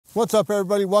What's up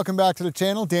everybody, welcome back to the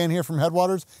channel. Dan here from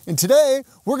Headwaters, and today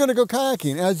we're gonna go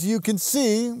kayaking, as you can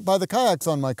see by the kayaks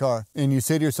on my car. And you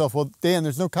say to yourself, well Dan,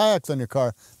 there's no kayaks on your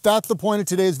car. That's the point of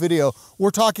today's video.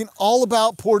 We're talking all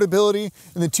about portability,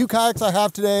 and the two kayaks I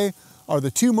have today are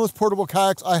the two most portable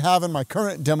kayaks I have in my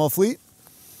current demo fleet.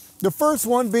 The first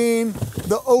one being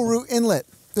the Oru Inlet.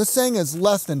 This thing is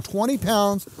less than 20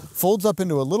 pounds, folds up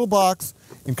into a little box,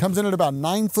 and comes in at about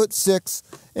 9'6".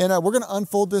 And we're gonna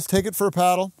unfold this, take it for a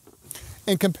paddle,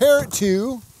 and compare it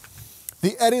to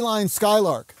the Eddyline Sky.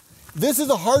 This is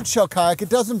a hardshell kayak. It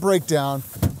doesn't break down,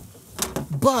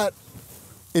 but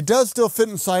it does still fit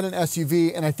inside an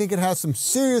SUV, and I think it has some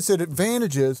serious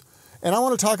advantages. And I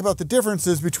want to talk about the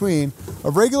differences between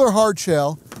a regular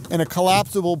hardshell and a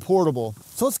collapsible portable.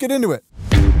 So let's get into it.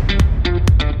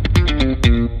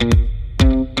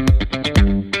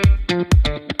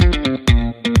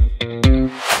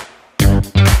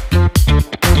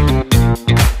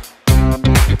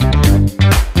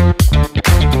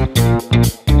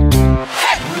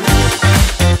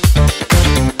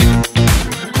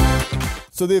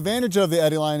 So the advantage of the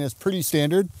Eddyline is pretty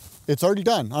standard. It's already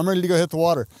done. I'm ready to go hit the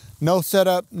water. No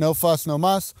setup, no fuss, no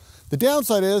muss. The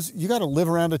downside is you got to live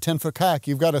around a 10-foot kayak.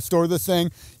 You've got to store this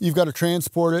thing. You've got to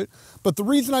transport it. But the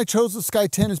reason I chose the Sky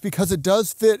 10 is because it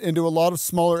does fit into a lot of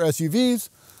smaller SUVs.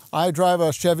 I drive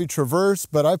a Chevy Traverse,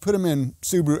 but I put them in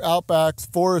Subaru Outbacks,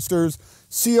 Foresters,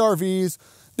 CRVs.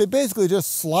 They basically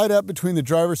just slide up between the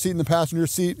driver's seat and the passenger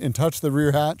seat and touch the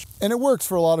rear hatch. And it works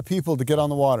for a lot of people to get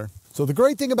on the water. So the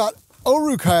great thing about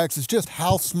Oru kayaks is just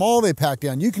how small they pack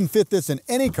down. You can fit this in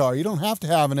any car. You don't have to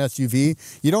have an SUV.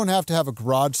 You don't have to have a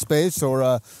garage space or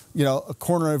a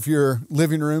corner of your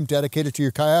living room dedicated to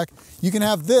your kayak. You can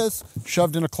have this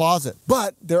shoved in a closet.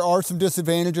 But there are some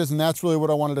disadvantages, and that's really what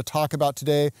I wanted to talk about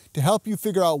today to help you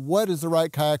figure out what is the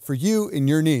right kayak for you and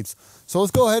your needs. So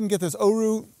let's go ahead and get this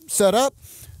Oru set up.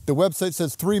 The website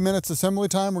says 3 minutes assembly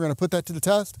time. We're going to put that to the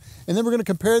test, and then we're going to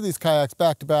compare these kayaks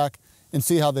back to back and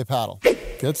see how they paddle.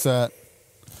 Get set,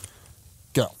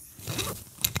 go.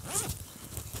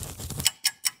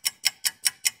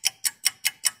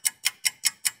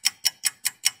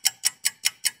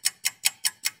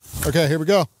 Okay, here we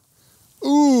go.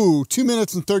 Ooh, 2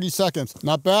 minutes and 30 seconds.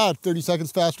 Not bad, 30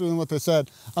 seconds faster than what they said.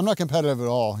 I'm not competitive at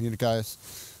all, you guys,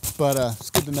 but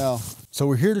it's good to know. So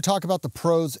we're here to talk about the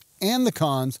pros and the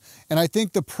cons, and I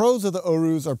think the pros of the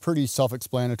Orus are pretty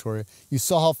self-explanatory. You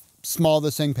saw how small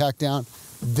this thing packed down.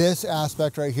 This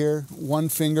aspect right here, one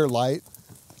finger light.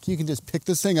 You can just pick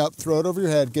this thing up, throw it over your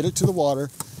head, get it to the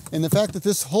water. And the fact that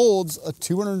this holds a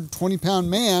 220-pound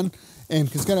man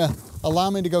and is gonna allow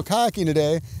me to go kayaking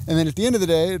today, and then at the end of the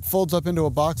day, it folds up into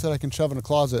a box that I can shove in a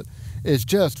closet, is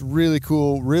just really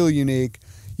cool, really unique.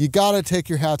 You gotta take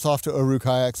your hats off to Oru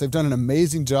Kayaks. They've done an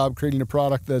amazing job creating a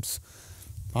product that's,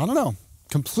 I don't know,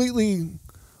 completely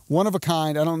one of a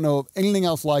kind. I don't know of anything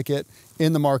else like it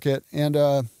in the market, and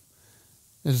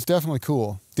it's definitely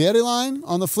cool. The Eddyline,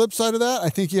 on the flip side of that, I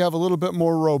think you have a little bit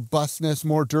more robustness,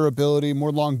 more durability,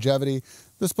 more longevity.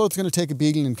 This boat's gonna take a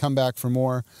beating and come back for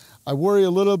more. I worry a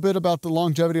little bit about the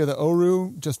longevity of the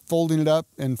Oru, just folding it up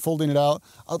and folding it out.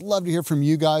 I'd love to hear from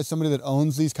you guys, somebody that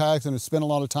owns these kayaks and has spent a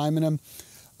lot of time in them.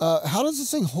 How does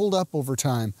this thing hold up over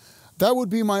time? That would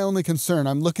be my only concern.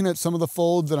 I'm looking at some of the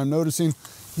folds and I'm noticing,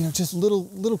 just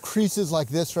little creases like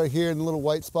this right here and little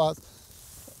white spots.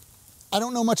 I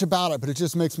don't know much about it, but it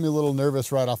just makes me a little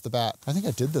nervous right off the bat. I think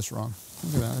I did this wrong.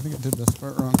 Look at that, I think I did this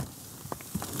part wrong.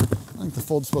 I think the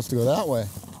fold's supposed to go that way.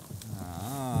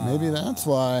 Maybe that's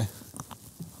why.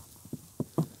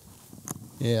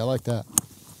 Yeah, I like that.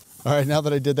 All right, now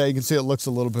that I did that, you can see it looks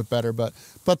a little bit better, but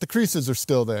the creases are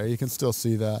still there. You can still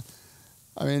see that.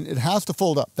 I mean, it has to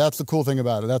fold up. That's the cool thing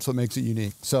about it. That's what makes it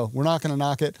unique. So we're not gonna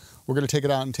knock it. We're gonna take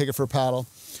it out and take it for a paddle.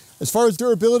 As far as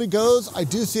durability goes, I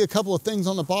do see a couple of things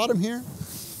on the bottom here.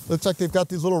 Looks like they've got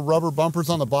these little rubber bumpers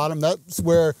on the bottom. That's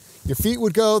where your feet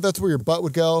would go. That's where your butt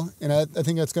would go. And I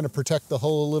think that's gonna protect the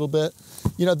hull a little bit.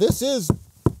 This is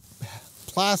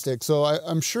plastic, so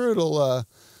I'm sure it'll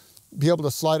be able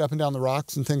to slide up and down the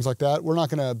rocks and things like that. We're not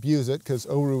gonna abuse it because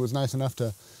Oru was nice enough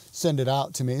to send it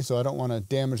out to me, so I don't wanna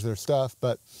damage their stuff.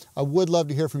 But I would love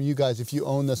to hear from you guys if you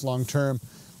own this long term.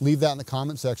 Leave that in the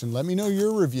comment section. Let me know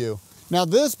your review. Now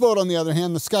this boat, on the other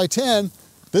hand, the Sky 10,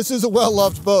 this is a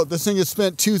well-loved boat. This thing has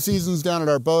spent 2 seasons down at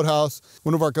our boathouse,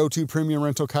 one of our go-to premium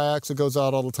rental kayaks that goes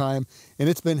out all the time, and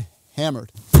it's been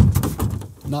hammered.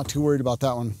 Not too worried about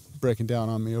that one breaking down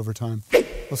on me over time.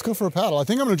 Let's go for a paddle. I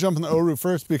think I'm gonna jump in the Oru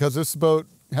first because this boat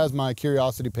has my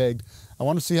curiosity pegged. I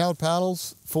wanna see how it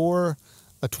paddles for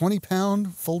a 20-pound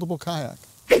foldable kayak.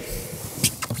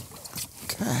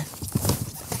 Okay.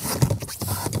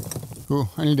 Ooh,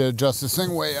 I need to adjust this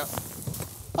thing way up.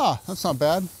 Ah, that's not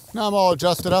bad. Now I'm all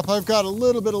adjusted up. I've got a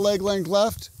little bit of leg length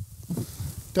left.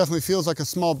 Definitely feels like a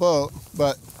small boat,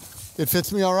 but it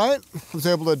fits me all right. I was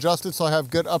able to adjust it so I have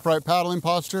good upright paddling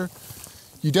posture.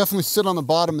 You definitely sit on the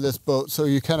bottom of this boat, so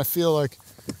you kind of feel like,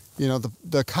 you know,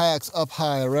 the kayak's up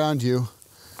high around you.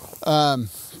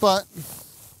 But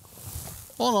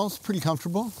all in all, it's pretty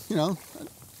comfortable. You know,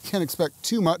 can't expect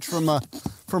too much from a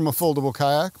foldable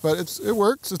kayak, but it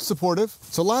works, it's supportive.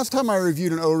 So last time I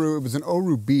reviewed an Oru, it was an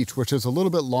Oru Beach, which is a little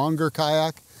bit longer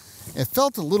kayak. It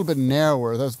felt a little bit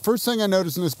narrower. The first thing I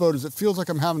noticed in this boat is it feels like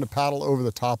I'm having to paddle over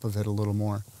the top of it a little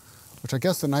more, which I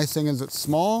guess the nice thing is it's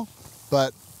small,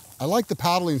 but I like the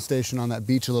paddling station on that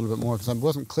beach a little bit more because I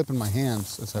wasn't clipping my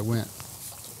hands as I went.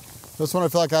 This one I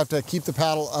feel like I have to keep the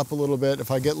paddle up a little bit.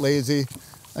 If I get lazy,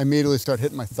 I immediately start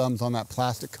hitting my thumbs on that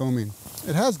plastic coaming.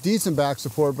 It has decent back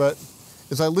support, but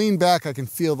as I lean back, I can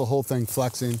feel the whole thing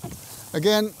flexing.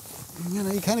 Again, you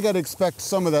know, you kind of got to expect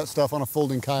some of that stuff on a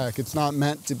folding kayak. It's not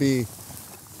meant to be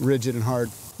rigid and hard.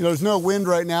 You know, there's no wind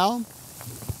right now,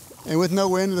 and with no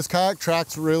wind, this kayak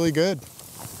tracks really good.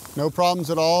 No problems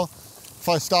at all. If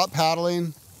I stop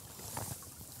paddling,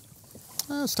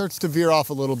 it starts to veer off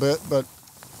a little bit, but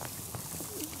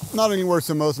not any worse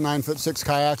than most 9'6"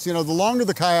 kayaks. You know, the longer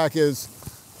the kayak is,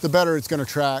 the better it's going to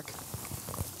track.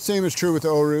 Same is true with the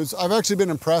Orus. I've actually been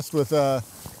impressed with the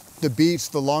Beach,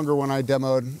 the longer one I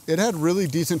demoed. It had really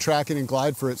decent tracking and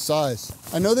glide for its size.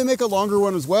 I know they make a longer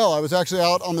one as well. I was actually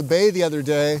out on the bay the other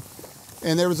day,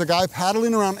 and there was a guy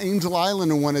paddling around Angel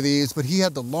Island in one of these, but he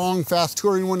had the long, fast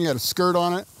touring one. He had a skirt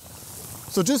on it.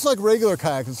 So just like regular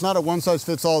kayak, it's not a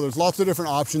one-size-fits-all. There's lots of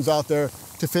different options out there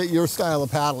to fit your style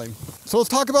of paddling. So let's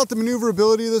talk about the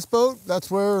maneuverability of this boat. That's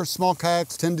where small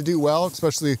kayaks tend to do well,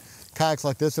 especially kayaks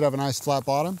like this that have a nice flat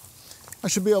bottom. I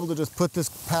should be able to just put this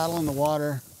paddle in the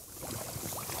water,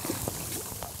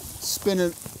 spin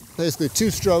it, basically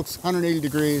 2 strokes, 180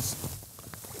 degrees.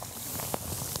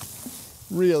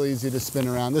 Real easy to spin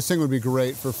around. This thing would be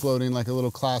great for floating like a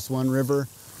little class 1 river.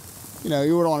 You know,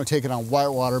 you wouldn't want to take it on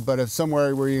whitewater, but if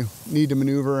somewhere where you need to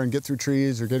maneuver and get through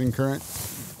trees or get in current,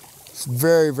 it's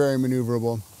very, very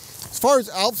maneuverable. As far as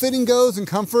outfitting goes and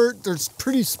comfort, there's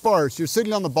pretty sparse. You're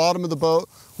sitting on the bottom of the boat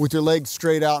with your legs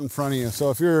straight out in front of you.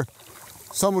 So if you're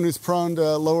someone who's prone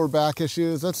to lower back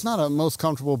issues, that's not a most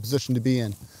comfortable position to be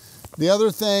in. The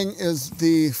other thing is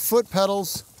the foot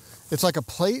pedals. It's like a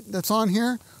plate that's on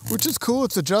here, which is cool.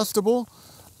 It's adjustable.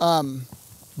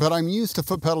 But I'm used to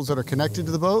foot pedals that are connected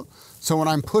to the boat. So when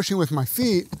I'm pushing with my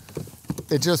feet,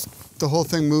 the whole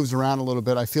thing moves around a little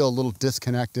bit. I feel a little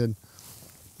disconnected.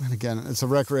 And again, it's a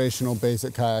recreational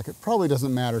basic kayak. It probably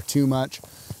doesn't matter too much.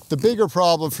 The bigger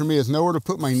problem for me is nowhere to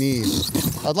put my knees.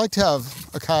 I'd like to have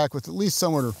a kayak with at least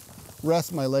somewhere to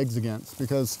rest my legs against,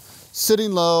 because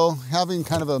sitting low, having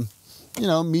kind of a, you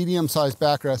know, medium-sized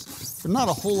backrest, there's not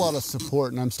a whole lot of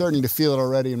support, and I'm starting to feel it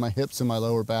already in my hips and my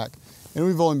lower back. And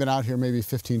we've only been out here maybe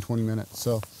 15, 20 minutes.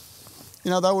 So,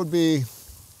 you know, that would be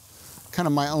kind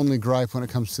of my only gripe when it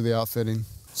comes to the outfitting.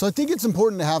 So I think it's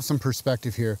important to have some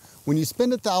perspective here. When you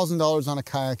spend $1,000 on a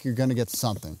kayak, you're gonna get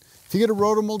something. If you get a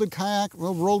rotor-molded kayak,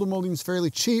 well, rotor molding is fairly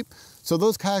cheap, so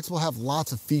those kayaks will have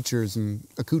lots of features and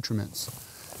accoutrements.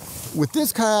 With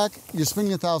this kayak, you're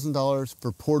spending $1,000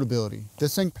 for portability.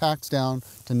 This thing packs down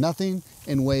to nothing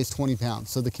and weighs 20 pounds.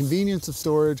 So the convenience of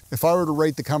storage, if I were to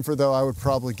rate the comfort though, I would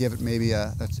probably give it maybe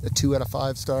a 2 out of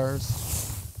 5 stars.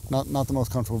 Not the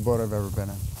most comfortable boat I've ever been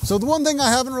in. So the one thing I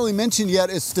haven't really mentioned yet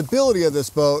is stability of this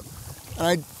boat. And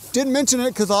I didn't mention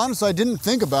it because honestly, I didn't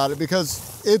think about it,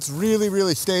 because it's really,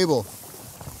 really stable.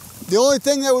 The only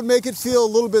thing that would make it feel a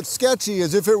little bit sketchy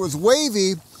is if it was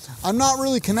wavy. I'm not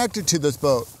really connected to this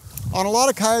boat. On a lot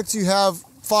of kayaks, you have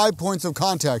 5 points of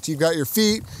contact. You've got your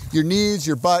feet, your knees,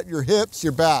 your butt, your hips,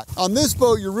 your back. On this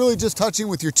boat, you're really just touching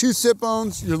with your 2 sit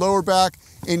bones, your lower back,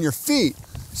 and your feet.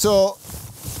 So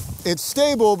it's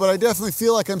stable, but I definitely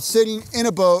feel like I'm sitting in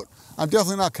a boat. I'm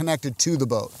definitely not connected to the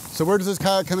boat. So where does this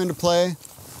kayak come into play?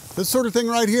 This sort of thing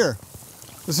right here.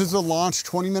 This is a launch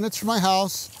 20 minutes from my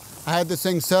house. I had this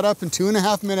thing set up in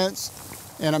 2.5 minutes,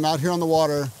 and I'm out here on the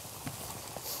water,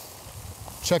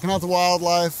 checking out the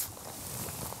wildlife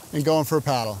and going for a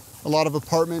paddle. A lot of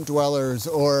apartment dwellers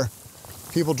or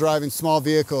people driving small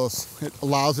vehicles, it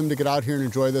allows them to get out here and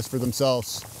enjoy this for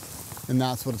themselves. And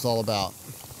that's what it's all about.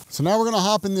 So now we're gonna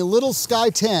hop in the little Sky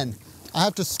 10. I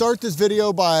have to start this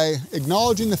video by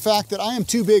acknowledging the fact that I am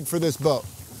too big for this boat.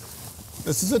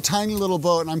 This is a tiny little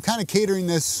boat, and I'm kind of catering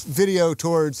this video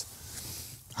towards,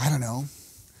 I don't know,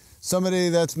 somebody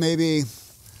that's maybe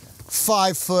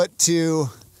 5 foot to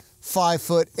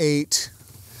 5'8".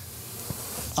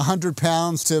 100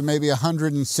 pounds to maybe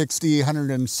 160,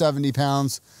 170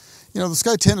 pounds. You know, the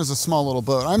Sky 10 is a small little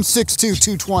boat. I'm 6'2",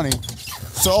 220.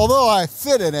 So although I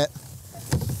fit in it,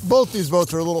 both these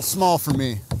boats are a little small for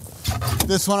me.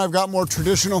 This one I've got more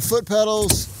traditional foot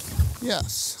pedals.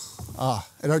 Yes.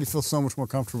 It already feels so much more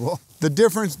comfortable. The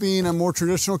difference being a more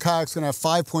traditional kayak's gonna have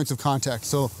 5 points of contact.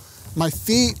 So my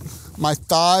feet, my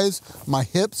thighs, my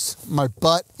hips, my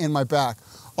butt, and my back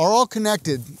are all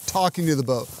connected talking to the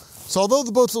boat. So although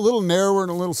the boat's a little narrower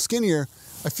and a little skinnier,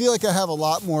 I feel like I have a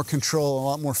lot more control, a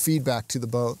lot more feedback to the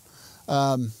boat,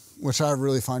 which I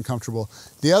really find comfortable.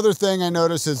 The other thing I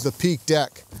notice is the peak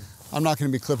deck. I'm not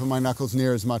gonna be clipping my knuckles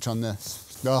near as much on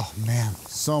this. Oh man,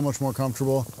 so much more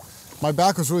comfortable. My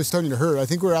back was really starting to hurt. I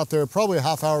think we were out there probably a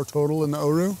half hour total in the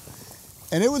Oru.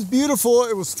 And it was beautiful,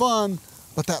 it was fun,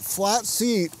 but that flat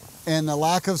seat and the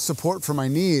lack of support for my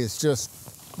knees just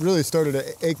really started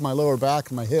to ache my lower back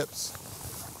and my hips.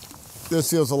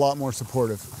 This feels a lot more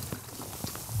supportive.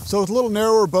 So with a little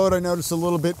narrower boat, I noticed a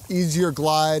little bit easier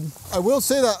glide. I will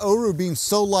say that Oru being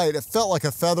so light, it felt like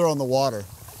a feather on the water.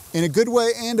 In a good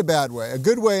way and a bad way. A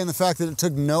good way in the fact that it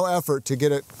took no effort to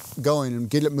get it going and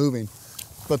get it moving.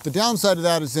 But the downside of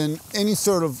that is in any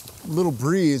sort of little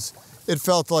breeze, it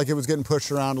felt like it was getting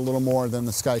pushed around a little more than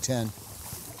the Sky 10.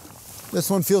 This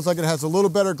one feels like it has a little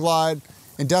better glide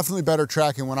and definitely better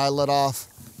tracking. When I let off,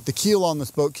 the keel on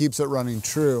this boat keeps it running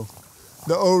true.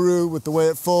 The Oru, with the way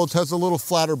it folds, has a little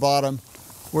flatter bottom,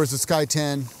 whereas the Sky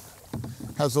 10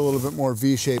 has a little bit more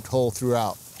V-shaped hull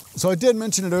throughout. So I did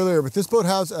mention it earlier, but this boat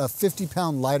has a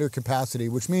 50-pound lighter capacity,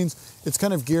 which means it's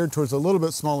kind of geared towards a little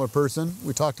bit smaller person.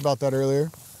 We talked about that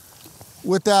earlier.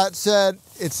 With that said,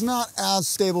 it's not as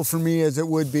stable for me as it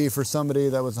would be for somebody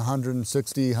that was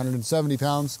 160, 170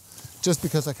 pounds, just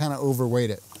because I kind of overweight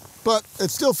it. But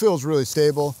it still feels really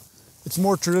stable. It's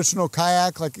more traditional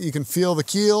kayak, like you can feel the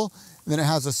keel, and then it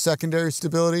has a secondary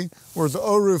stability, whereas the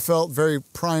Oru felt very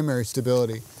primary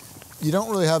stability. You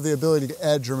don't really have the ability to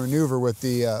edge or maneuver with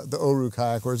the Oru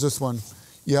kayak, whereas this one,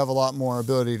 you have a lot more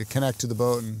ability to connect to the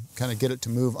boat and kind of get it to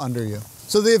move under you.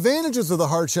 So the advantages of the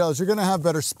Hardshell is you're gonna have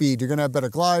better speed, you're gonna have better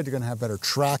glide, you're gonna have better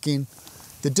tracking.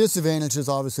 The disadvantage is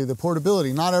obviously the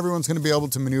portability. Not everyone's gonna be able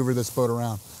to maneuver this boat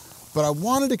around. But I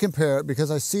wanted to compare it because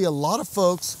I see a lot of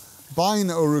folks buying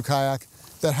the Oru kayak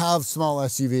that have small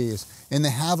SUVs and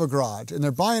they have a garage and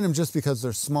they're buying them just because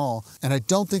they're small. And I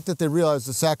don't think that they realize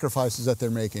the sacrifices that they're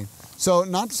making. So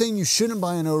not saying you shouldn't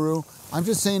buy an Oru, I'm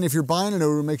just saying if you're buying an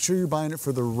Oru, make sure you're buying it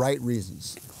for the right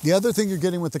reasons. The other thing you're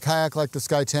getting with the kayak like the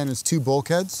Sky 10 is 2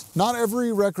 bulkheads. Not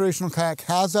every recreational kayak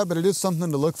has that, but it is something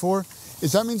to look for.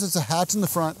 That means it's a hatch in the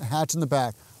front, a hatch in the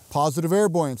back. Positive air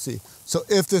buoyancy. So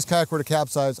if this kayak were to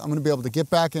capsize, I'm gonna be able to get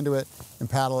back into it and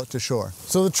paddle it to shore.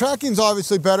 So the tracking's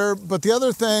obviously better, but the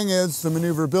other thing is the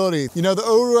maneuverability. You know, the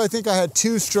Oru, I think I had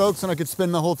 2 strokes and I could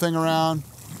spin the whole thing around.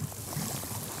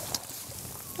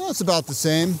 That's about the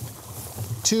same.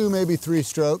 2, maybe 3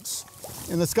 strokes.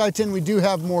 In the Sky 10, we do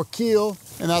have more keel,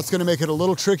 and that's gonna make it a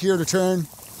little trickier to turn,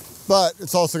 but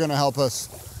it's also gonna help us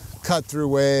cut through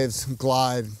waves,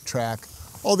 glide, track,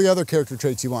 all the other character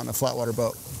traits you want in a flatwater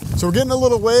boat. So we're getting a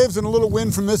little waves and a little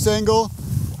wind from this angle.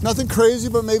 Nothing crazy,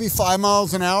 but maybe 5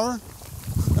 miles an hour,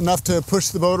 enough to push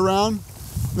the boat around.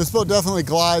 This boat definitely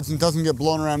glides and doesn't get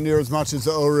blown around near as much as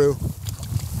the Oru.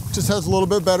 Just has a little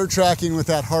bit better tracking with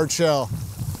that Hardshell.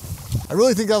 I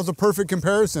really think that was a perfect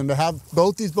comparison to have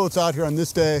both these boats out here on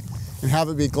this day and have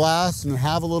it be glass and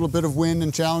have a little bit of wind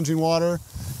and challenging water.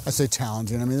 I say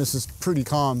challenging, I mean, this is pretty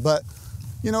calm, but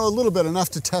you know, a little bit, enough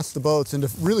to test the boats and to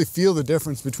really feel the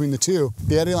difference between the two.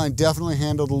 The Eddyline definitely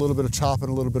handled a little bit of chop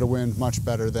and a little bit of wind much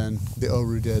better than the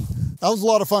Oru did. That was a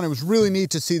lot of fun. It was really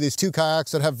neat to see these 2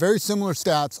 kayaks that have very similar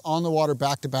stats on the water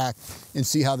back to back and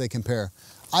see how they compare.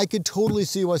 I could totally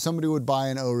see why somebody would buy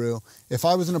an Oru. If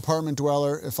I was an apartment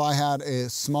dweller, if I had a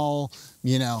small,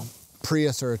 you know,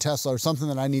 Prius or a Tesla or something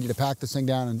that I needed to pack this thing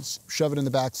down and shove it in the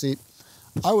back seat,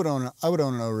 I would own an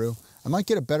Oru. I might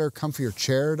get a better, comfier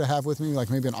chair to have with me,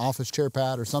 like maybe an office chair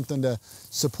pad or something to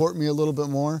support me a little bit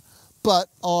more. But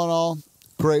all in all,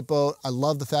 great boat. I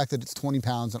love the fact that it's 20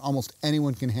 pounds and almost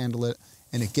anyone can handle it,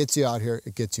 and it gets you out here,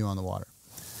 it gets you on the water.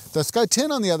 The Sky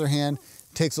 10, on the other hand,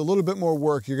 takes a little bit more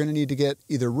work. You're gonna need to get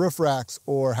either roof racks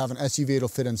or have an SUV that'll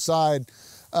fit inside.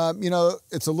 You know,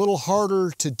 it's a little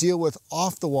harder to deal with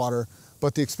off the water,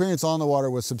 but the experience on the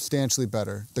water was substantially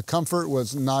better. The comfort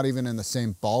was not even in the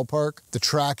same ballpark. The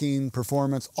tracking,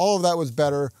 performance, all of that was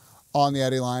better on the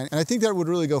Eddyline. And I think that would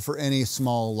really go for any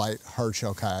small, light,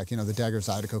 hardshell kayak. You know, the Dagger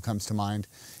Zydeco comes to mind,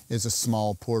 is a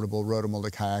small, portable,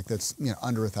 rotomolded kayak that's, you know,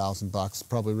 under $1,000,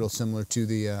 probably real similar to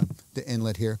the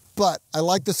Inlet here. But I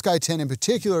like the Sky 10 in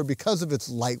particular because of its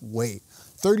lightweight.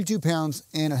 32 pounds,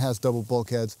 and it has double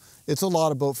bulkheads. It's a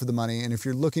lot of boat for the money, and if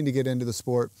you're looking to get into the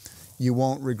sport, you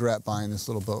won't regret buying this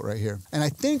little boat right here. And I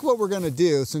think what we're gonna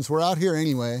do, since we're out here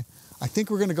anyway, I think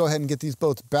we're gonna go ahead and get these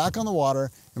boats back on the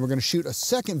water, and we're gonna shoot a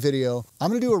second video. I'm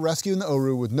gonna do a rescue in the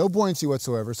Oru with no buoyancy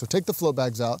whatsoever, so take the float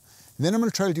bags out, and then I'm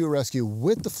gonna try to do a rescue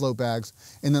with the float bags,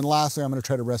 and then lastly, I'm gonna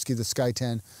try to rescue the Sky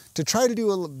 10 to try to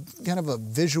do a kind of a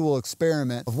visual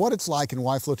experiment of what it's like and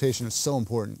why flotation is so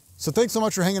important. So thanks so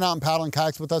much for hanging out and paddling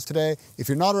kayaks with us today. If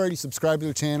you're not already subscribed to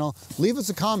the channel, leave us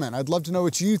a comment. I'd love to know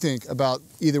what you think about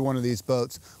either one of these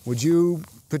boats. Would you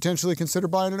potentially consider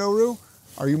buying an Oru?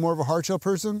 Are you more of a hardshell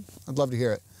person? I'd love to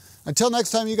hear it. Until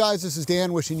next time, you guys, this is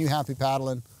Dan wishing you happy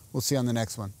paddling. We'll see you on the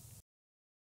next one.